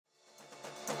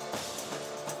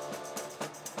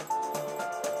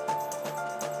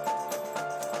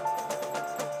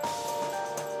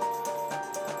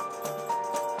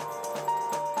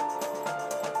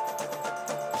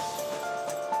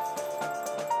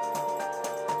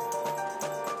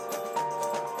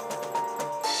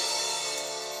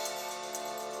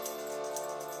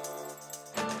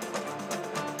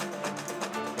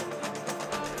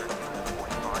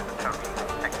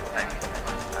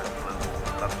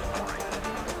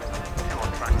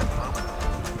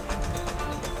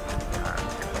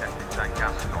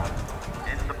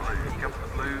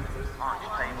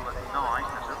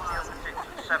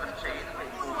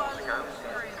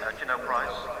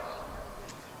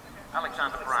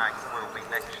will be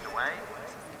next away.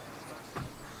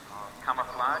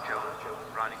 Camouflage,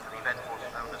 riding for the event horse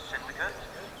known as Syndicate.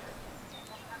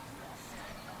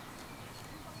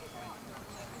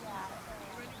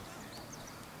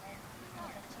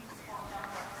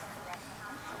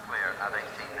 Clear at 18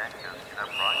 then, goes to no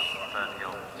price. Third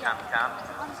hill, Cam.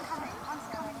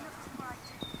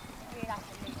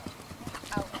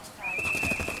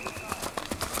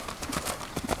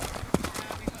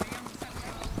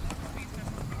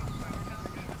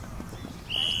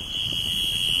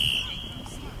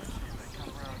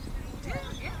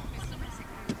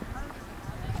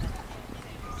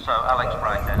 So Alex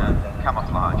Bragg then,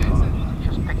 Camouflage.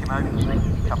 Just pick him out,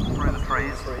 see, come through the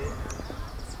trees.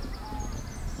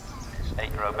 It's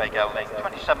 8-year-old bay gelding,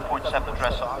 27.7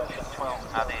 dressage,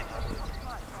 12 added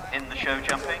in the show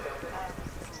jumping.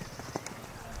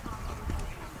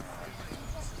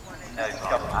 No,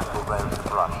 jump angle round the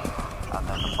brush, and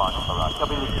then the final barrage.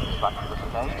 W leads back to the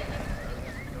stage.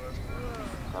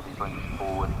 W brings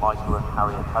forward Michael and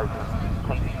Harriet Houghton,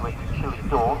 King Switch, Chili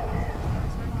Dawn.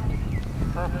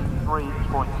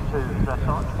 33.2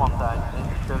 dressage, one down in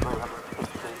show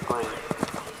 360 degrees.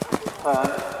 Turn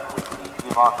with the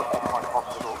Newmarket Equine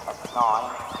Hospital at 9.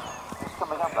 Just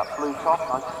coming up that blue top,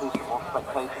 nice to see some more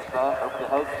spectators there over the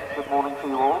hedge. Good morning to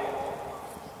you all.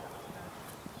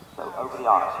 So over the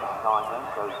arcs at 9 then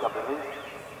goes W.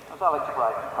 As Alex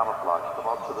Bragg and Camouflage come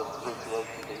on to the Suzuki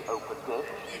ATV open ditch.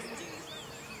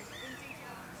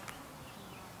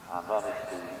 And then it's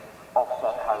the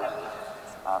offset houses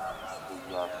at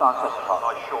the Cirencester Park.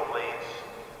 Nice short leads.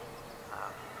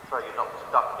 So you're not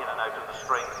stuck in and out of the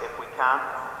string if we can.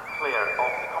 Clear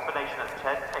of the combination of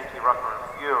 10, Katie Rucker and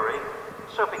Fury.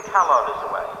 Sophie Callard is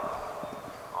away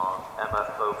on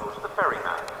Emma Vogels, the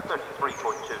Ferryman.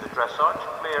 33.2 the dressage.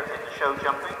 Clear in the show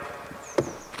jumping.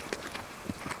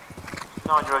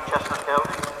 9-year-old Chestnut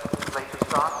Gelding. Later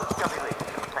starters, Gubby Leach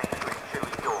and Payne Street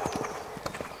Chili Dawn.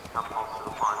 Come on to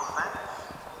the final fence.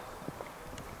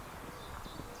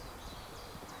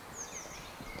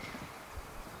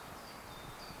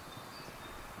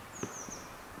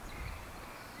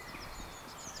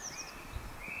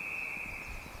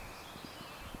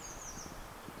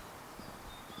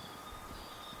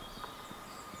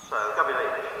 So, Gubby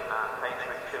Leach and Payne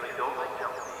Street Chili Dawn, they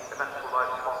jump the eventual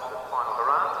live spots of final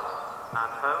hurrah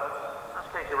and home. That's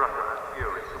Katie Rucker and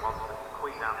Fury come on to the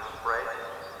Queen Anne spread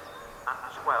at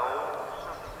 12.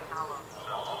 So, Callum to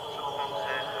the box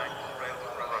here, thanks to rail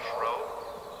for a rush roll.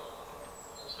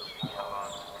 So,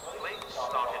 Callum complete,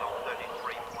 started on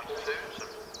 33.2, so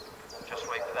just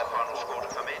wait for their final score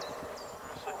to come in.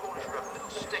 So, Cornish Rub a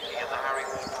little sticky in the Harry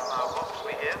Walton flower box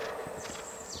we hear.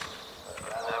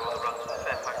 There on the run to the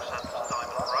Fairfax Sands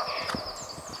Diamond Rush.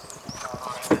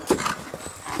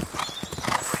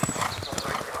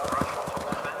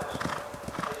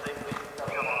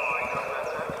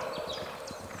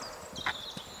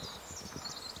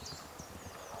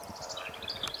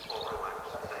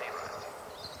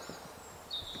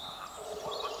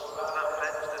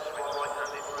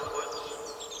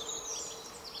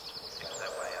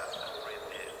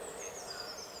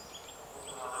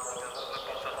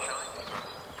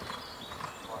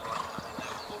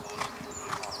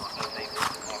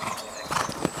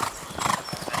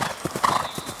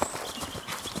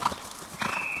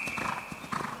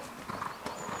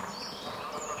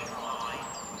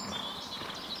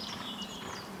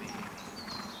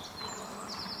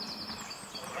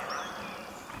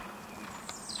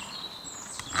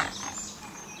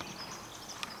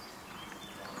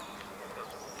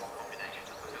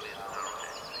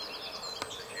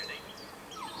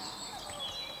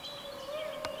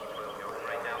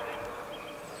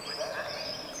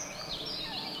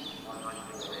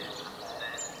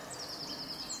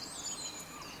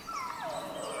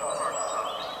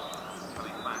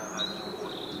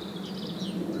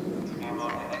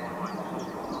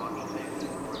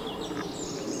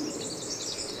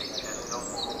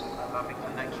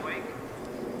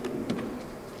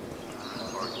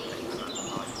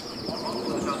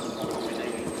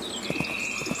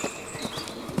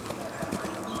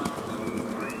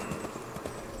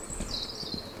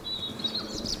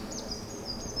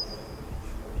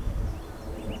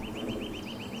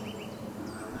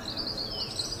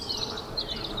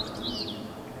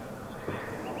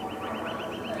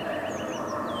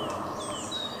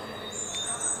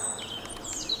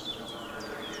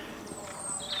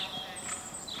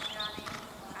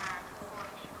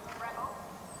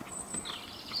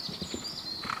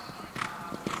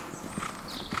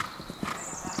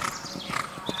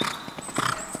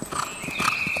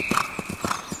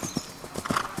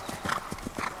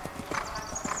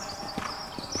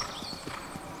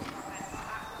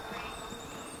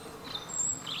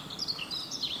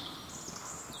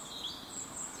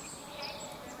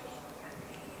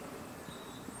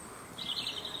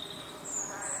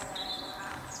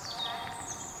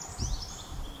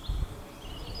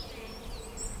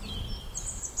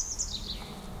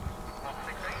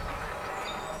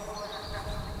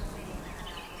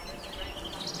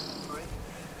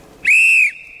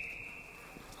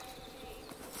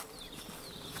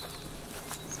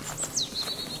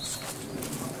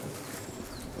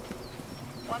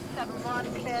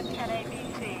 1, clear 10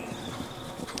 ABC.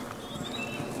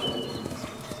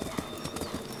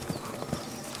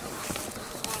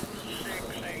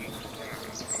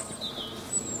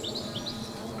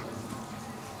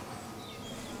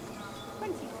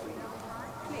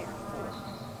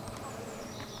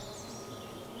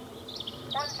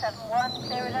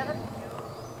 Clear 11.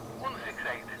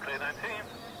 168, clear 19.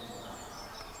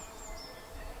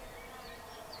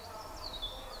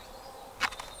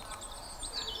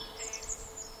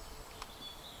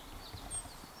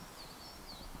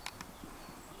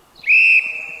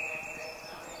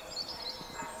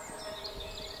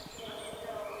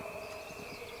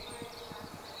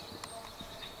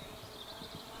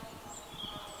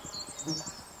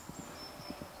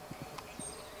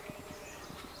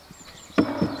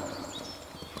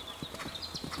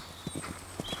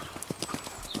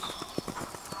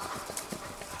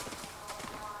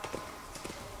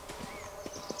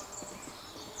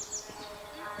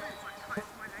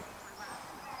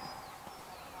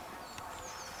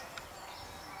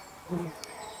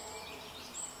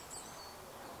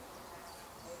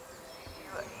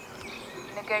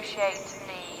 Negotiate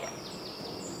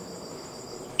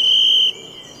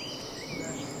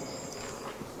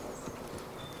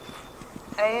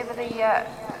over the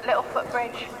little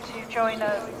footbridge to join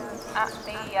us at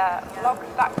the log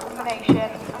stack combination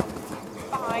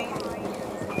 5.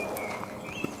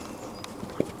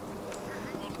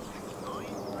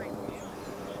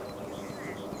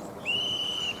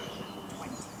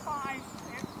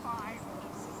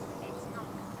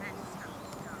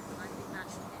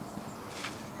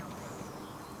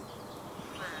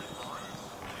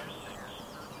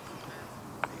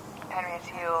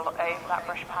 Over that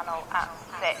brush panel at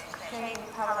 6. Change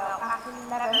parallel at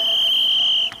 11.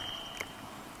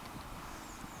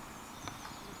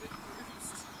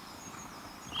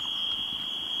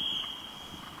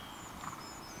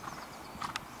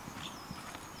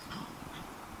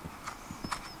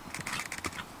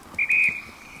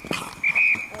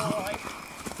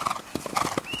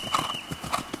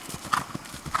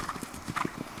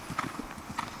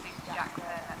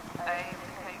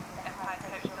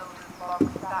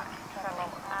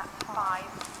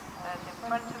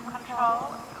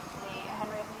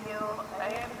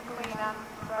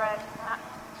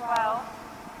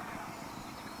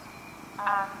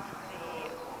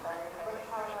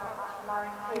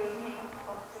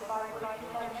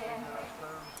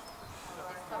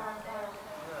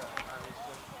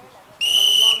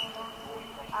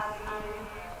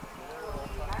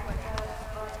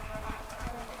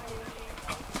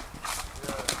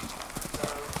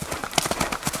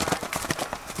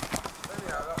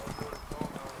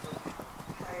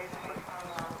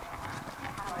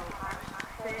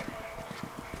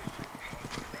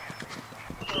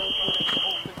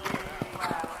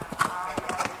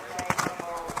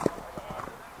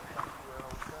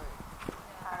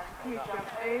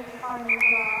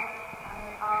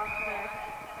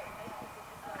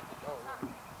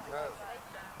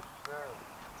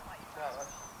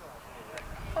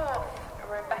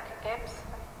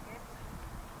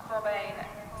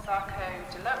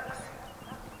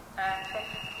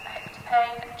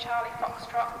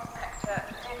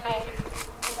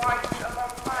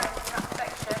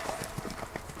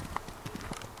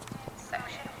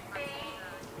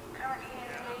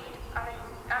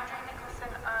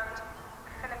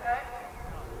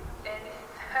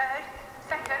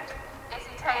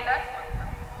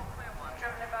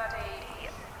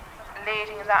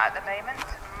 That at the moment,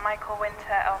 Michael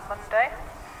Winter on Monday.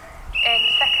 In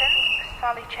second,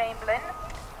 Sally Chamberlain.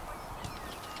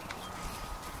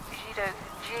 Judo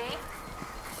G.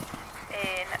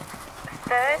 In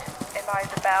third,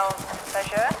 Eliza Bell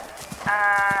Pleasure.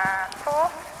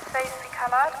 Fourth, Stacey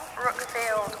Callard,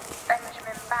 Rookfield,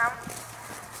 Benjamin Bounce.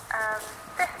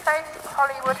 Fifth place,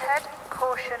 Hollywood Head,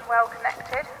 Caution Well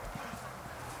Connected.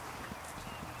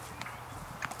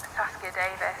 Saskia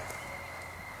Davis.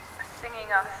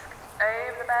 Singing us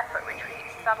over the barefoot retreat,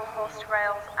 saddle horse to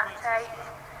rails at 8.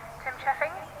 Tim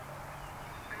Cheffing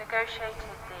negotiated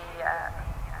the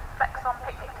flex on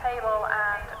picnic table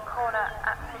and corner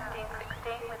at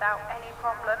 15:16 without any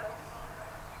problem.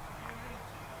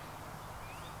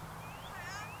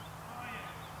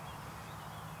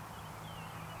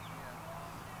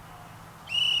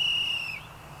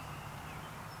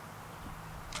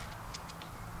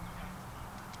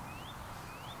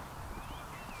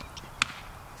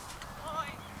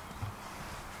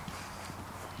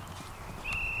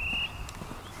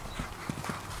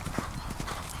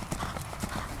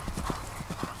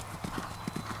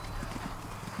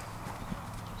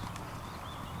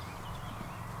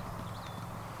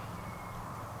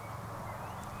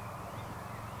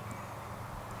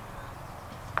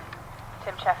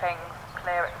 Tim Cheffings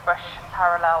clear at the brush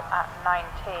parallel at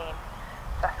 19.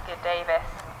 Saskia Davis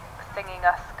singing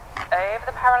us over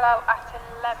the parallel at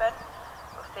 11.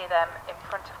 We'll see them in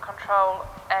front of control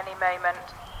any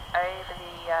moment over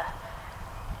the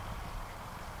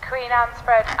Queen Anne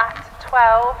spread at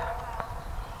 12.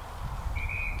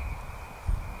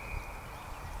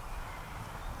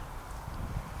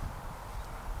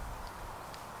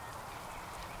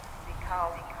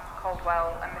 Carl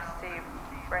Caldwell and Miss Sue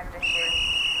Brendish's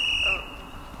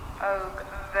Og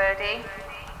Verdi.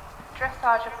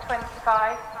 Dressage of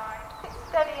 25. It's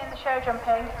steady in the show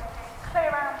jumping.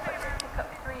 Clear round but to pick up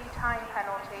 3 time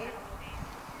penalties.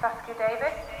 Saskia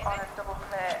Davis on a double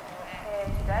clear here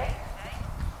today.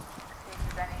 See if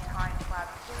there's any time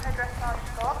flags to her dressage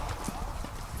score.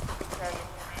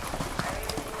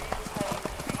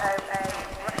 OA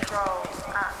rush roll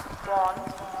at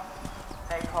 1.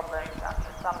 No problems at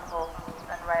the Sandhorse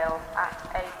and rails at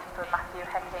 8 for Matthew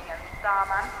Hecking and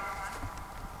Starman.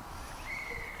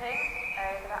 King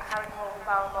over that Harry Hall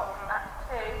foul box at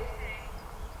 2.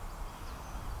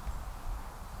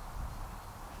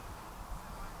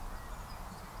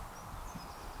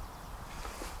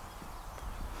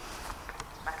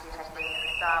 Matthew Hecking and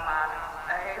Starman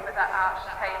over that arch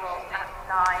table at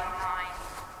 9.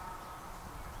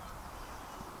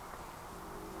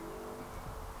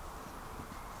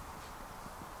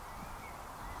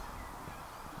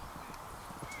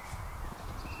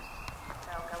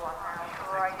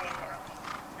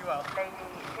 Lady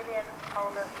Gillian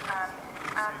Aldous and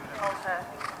Anne Alter,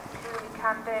 Julie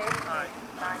Candy,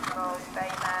 9-year-old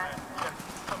Baymare,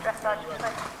 dressage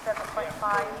 27.5,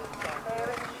 clear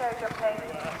in show jumping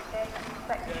in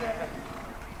section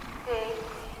D.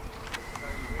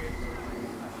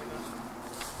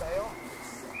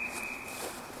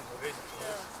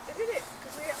 Isn't it?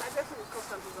 Because I definitely cross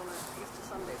countries on Easter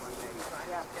Sunday one day, so I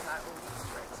have to get that all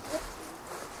straight.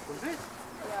 Was it?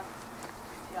 Yeah.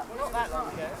 Yeah, Well, not that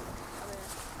long ago.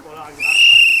 Well, Over the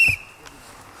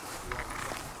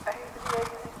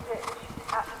open ditch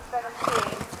at 17.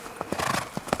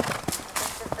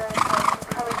 Mr. Thursday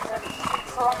encouragement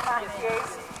from Matthew.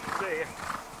 See you.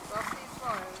 Well, see you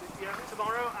tomorrow. Yeah,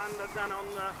 tomorrow and then on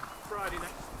Friday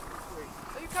next week.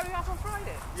 Are you coming up on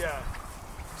Friday? Yeah.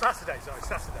 Saturday,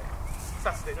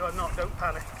 no, I'm not, don't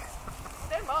panic.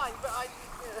 Don't mind, but I...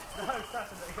 No,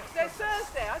 Saturday. No,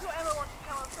 Thursday. I thought Emma wanted to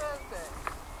come on Thursday.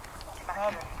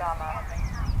 Matthew Starman.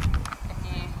 The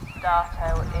new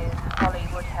starter is Holly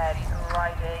Woodhead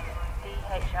riding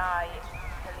DHI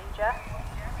Kaluja.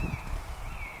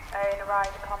 Own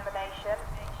rider combination.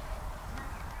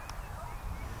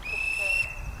 Kicking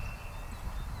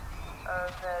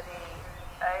over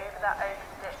that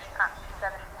open ditch at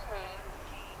 17.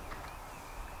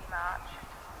 March.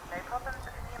 No problems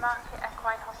at the Newmarket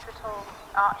Equine Hospital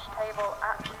arch table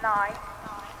at 9.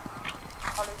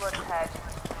 Hollywood Head,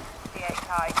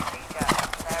 DHI Leader,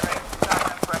 their own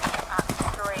diamond brush at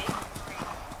 3.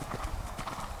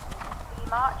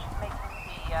 March making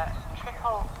the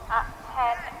trickle at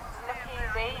 10. Look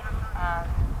easy. And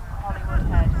Hollywood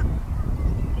Head,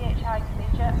 DHI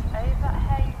Leader over that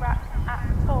hay rack at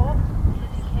 4.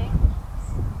 City King,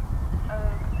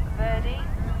 Og Verdi.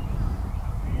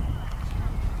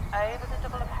 Over the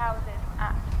double of houses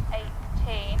at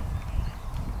 18.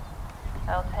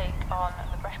 They'll take on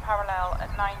the brush parallel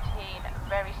at 19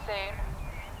 very soon.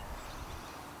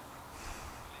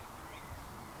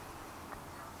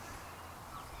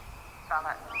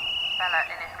 Bella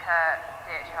in his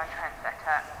DHI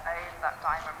Trendsetter over that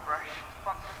diamond brush,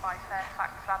 sponsored by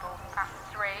Fairfax Saddles at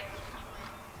 3.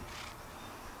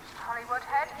 Hollywood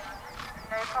Head,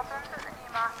 no problems at the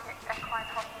Newmarket Equine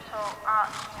Hospital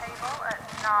arch table at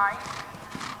 9.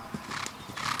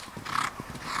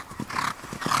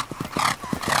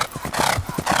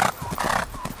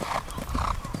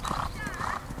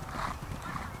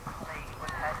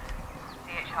 Hollywood Head,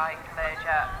 DHI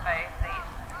Closure, both these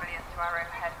brilliant to our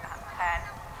overhead at 10.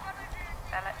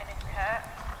 Bella in his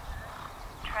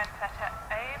Trendsetter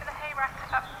over the hay rack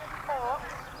at 4.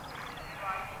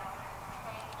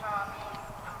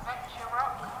 Adventure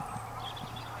Rock.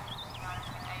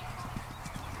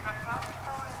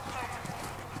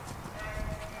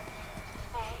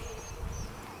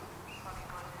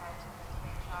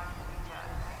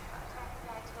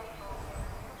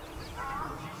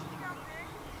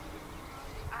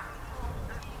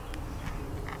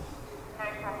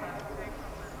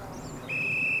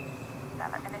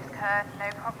 No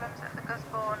problems at the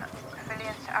Gusbourne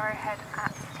Pavilion to Arrowhead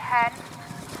at 10.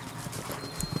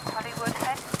 Hollywood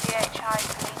Head, DHI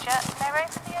Collegiate. They're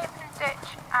over the open ditch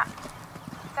at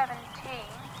 17.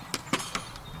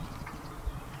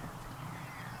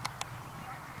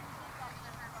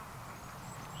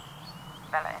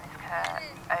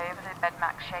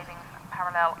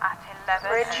 parallel at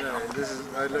 11. No, this is,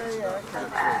 I looked it up.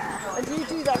 And do you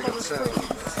do that on the screen?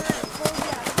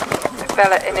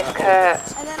 Bella Innisker,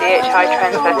 DHI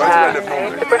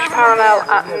Trendsetter. Brush parallel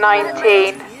at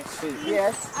 19.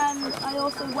 Yes. And I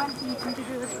also went to to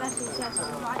do a special test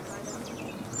on the right side.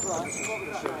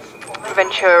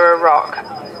 Ventura Rock.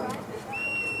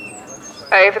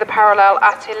 Over the parallel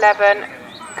at 11,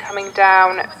 coming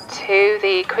down to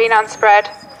the Queen Anne spread.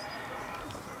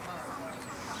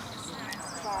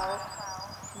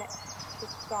 Next to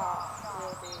start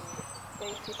will be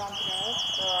Stacey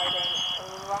Banderas riding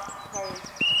Rocco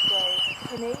Grey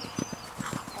Kinney, and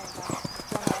then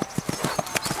Jenna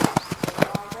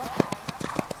rider.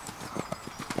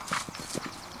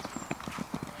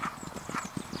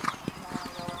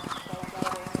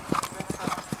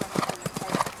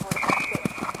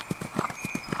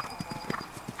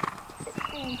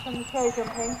 From the show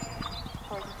jumping,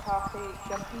 Horizon Party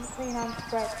jumping, Queen Anne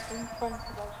spread in front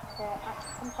of us here at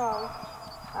control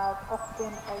as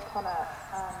Austin O'Connor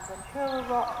and Ventura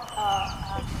Rock are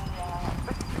at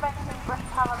Brush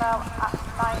parallel at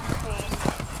 19.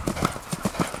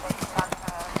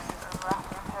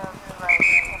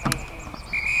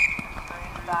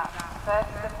 That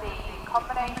first of the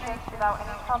combinations without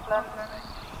any problems.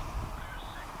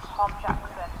 Tom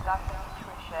Jackson, that's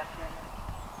intuition.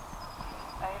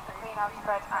 Over the Queen Anne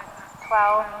spread at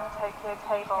 12, Tokyo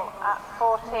Table at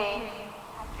 14,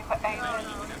 over to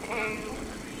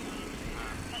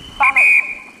Ballet.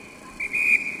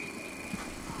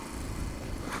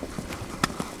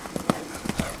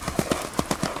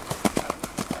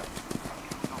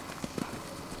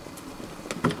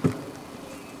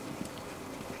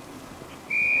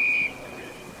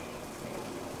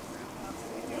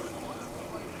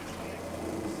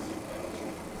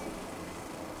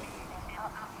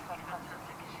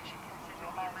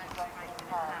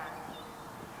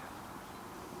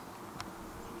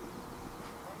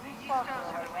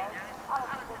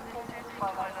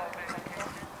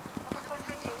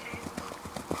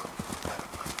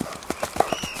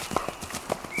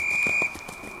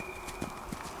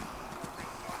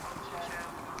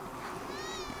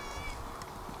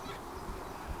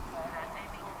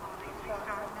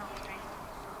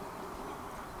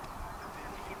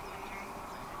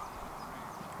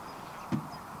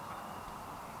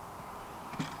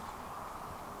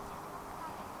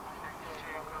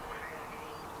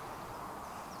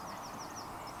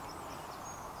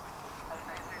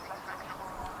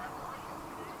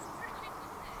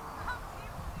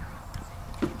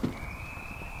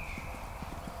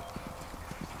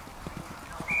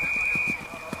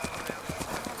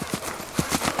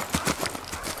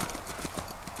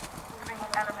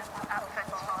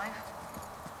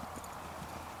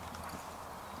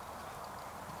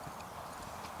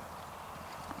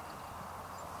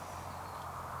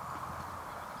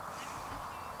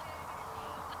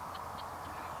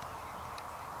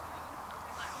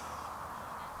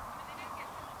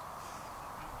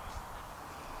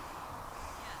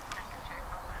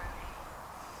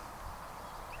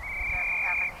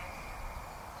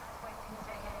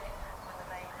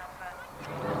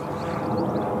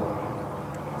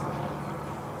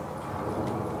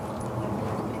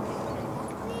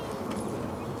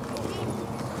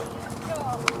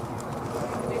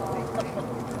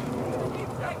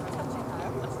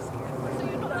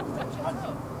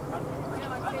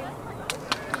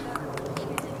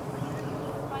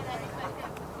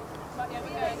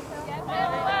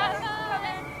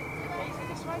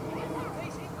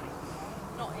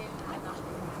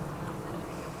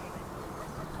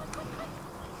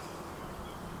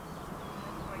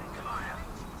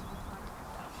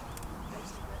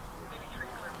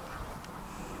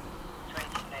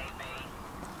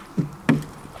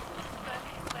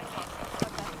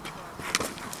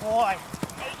 Why?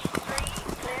 H3,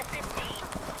 clear 15.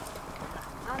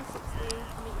 And 16,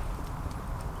 me.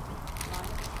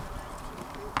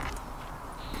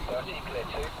 30, clear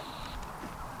 2.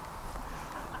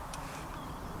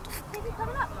 Is he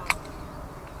coming up?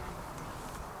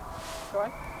 Sorry?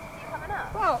 Is he coming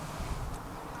up? Well,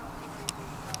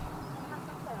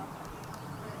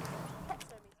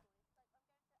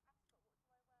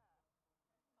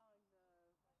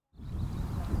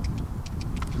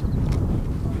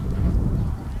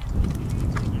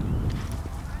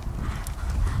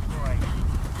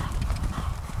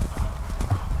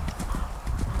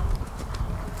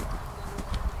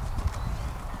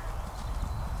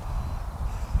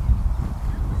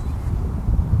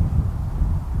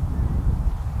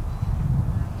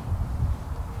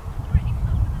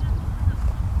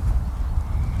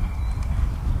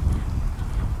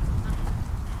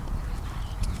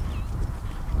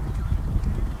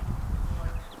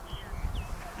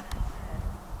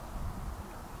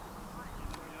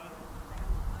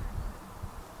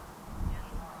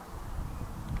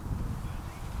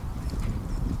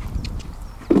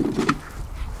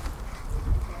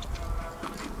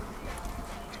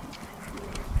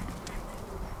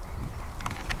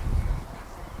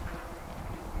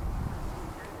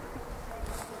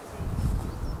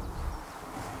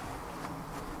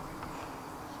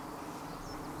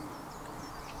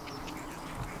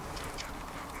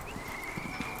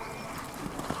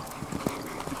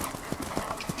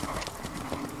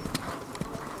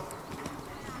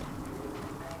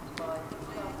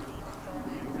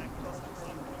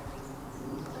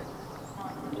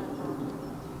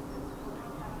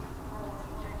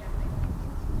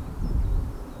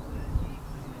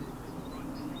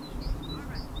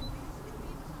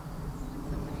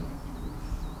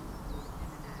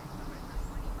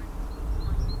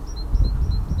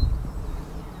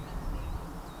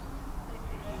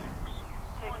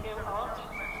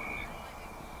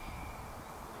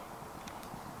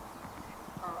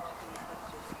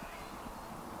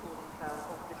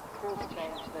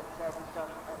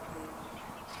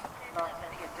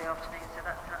 afternoon, so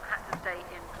that had to stay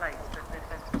in place, but they've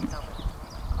been covered.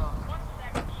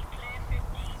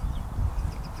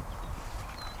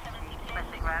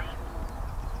 Domestic round.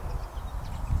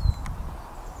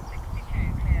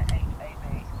 62, clear 8 AB.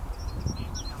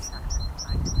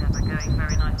 Endeavour going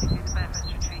very nicely through the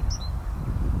barefoot retreat.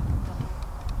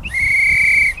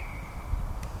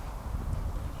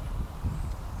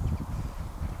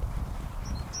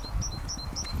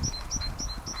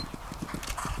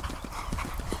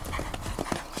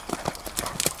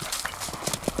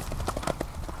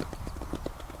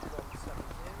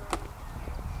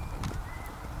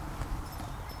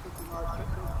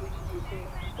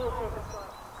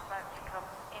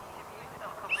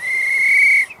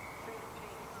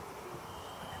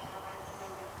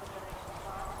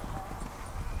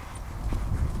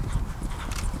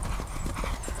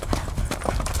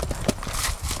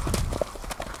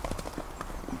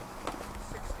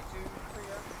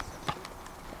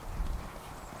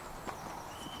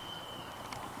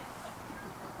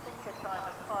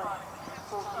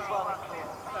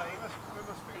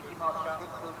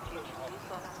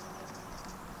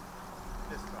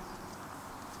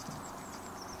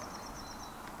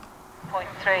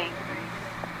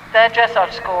 Their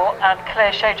dressage score and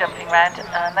clear show jumping round,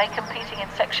 and they competing in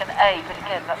section A, but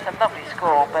again that's a lovely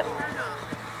score, but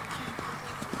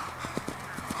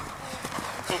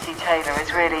Izzy Taylor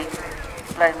is really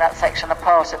blowing that section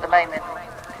apart at the moment,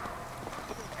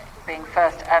 being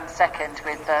first and second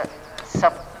with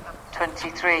sub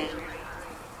 23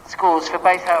 scores for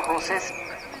both our horses.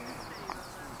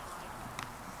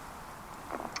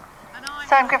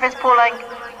 Sam Griffiths, Paul Lang,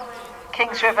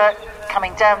 Kings River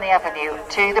coming down the avenue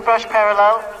to the brush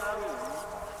parallel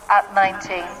at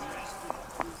 19.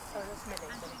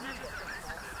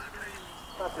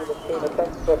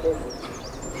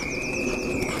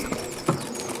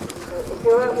 If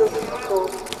you're out with the school,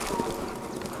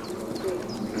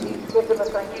 give them a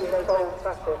thank you, those old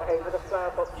fashioned over the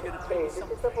flower box too. This is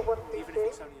number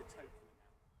 152.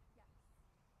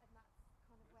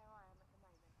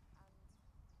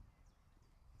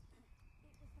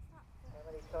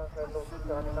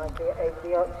 Over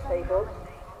the arch stable.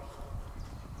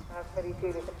 As maybe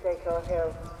Julius and Dakar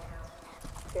Hill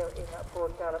still in that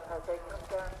broad gallop as they come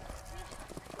down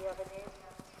the avenue.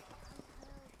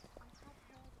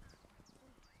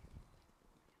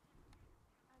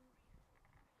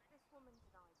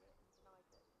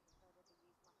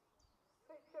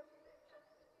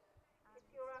 If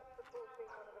you're out supporting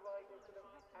one of the riders that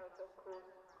are out on course,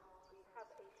 we have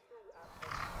a shoe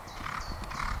outfit.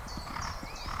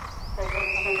 So we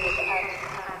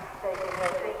taking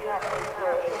their big cameras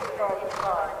inside the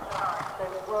line. So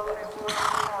we'll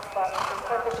have that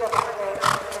perfect level there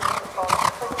on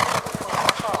 27.5.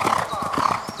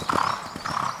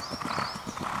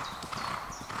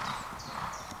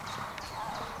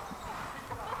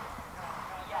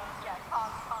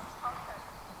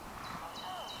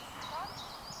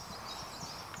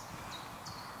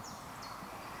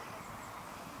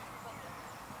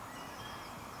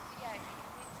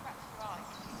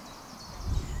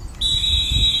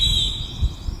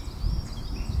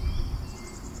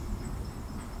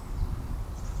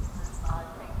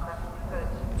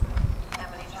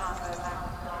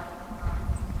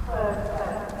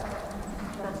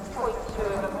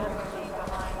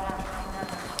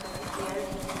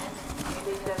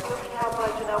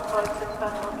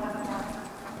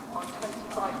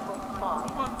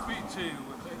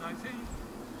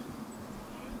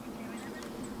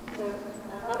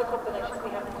 Another combination we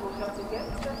haven't caught up with yet,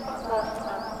 just like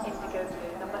last Indigo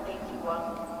Blue, number 81.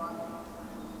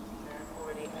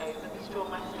 Already over the straw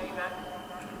mastery rack.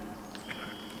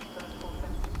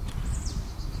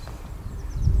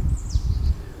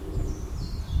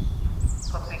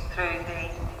 Popping through the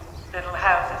little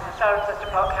houses, the Cirencester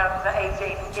Park houses at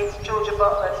 18, it's Georgia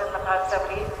Butler in the pad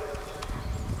W.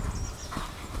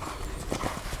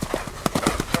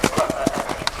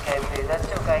 They're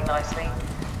still going nicely.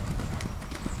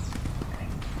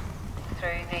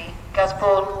 Through the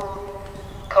Gazborn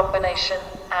combination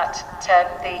at 10,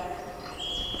 the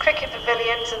cricket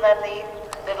pavilions, and then the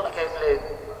little Go Blue.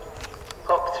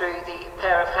 Pop through the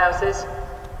pair of houses.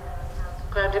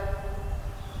 Grounded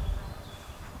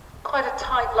quite a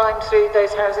tight line through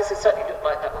those houses. It certainly looked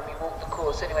like that when we walked the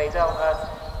course. Anyway, they'll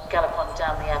gallop on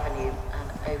down the avenue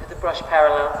and over the brush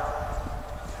parallel.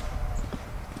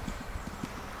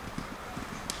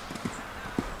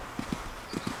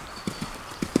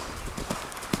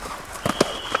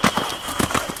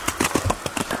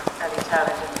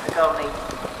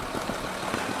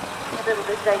 A little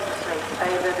bit dangerously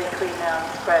over the Queen Anne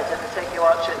spread at the Tokyo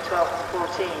Archer at 12 and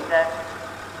 14. They're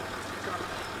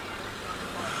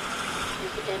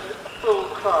in full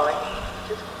cry,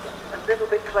 just a little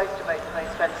bit close to both of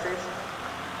those fences.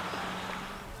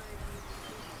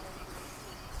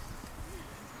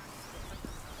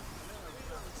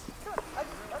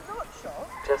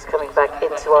 Just coming back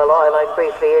into our line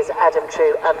briefly is Adam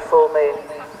True and Full Moon.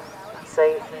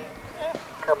 So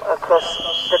come across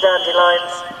the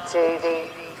dandelions to the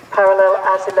parallel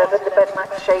at 11, the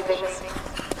Bedmax shavings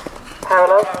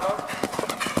parallel.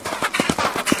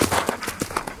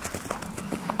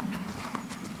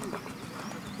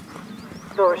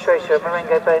 Laura Schroeder and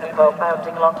Marengo Bonaparte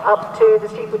bounding along up to the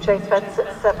steeplechase fence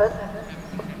at 7.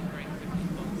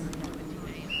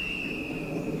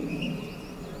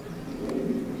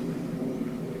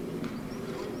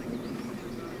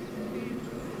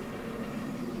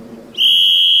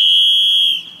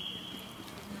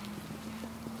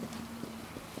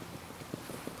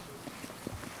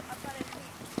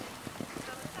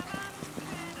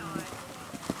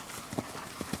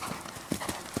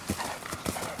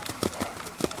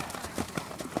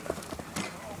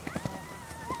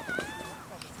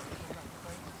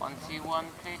 One, 2, 1,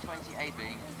 clear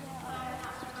 28B.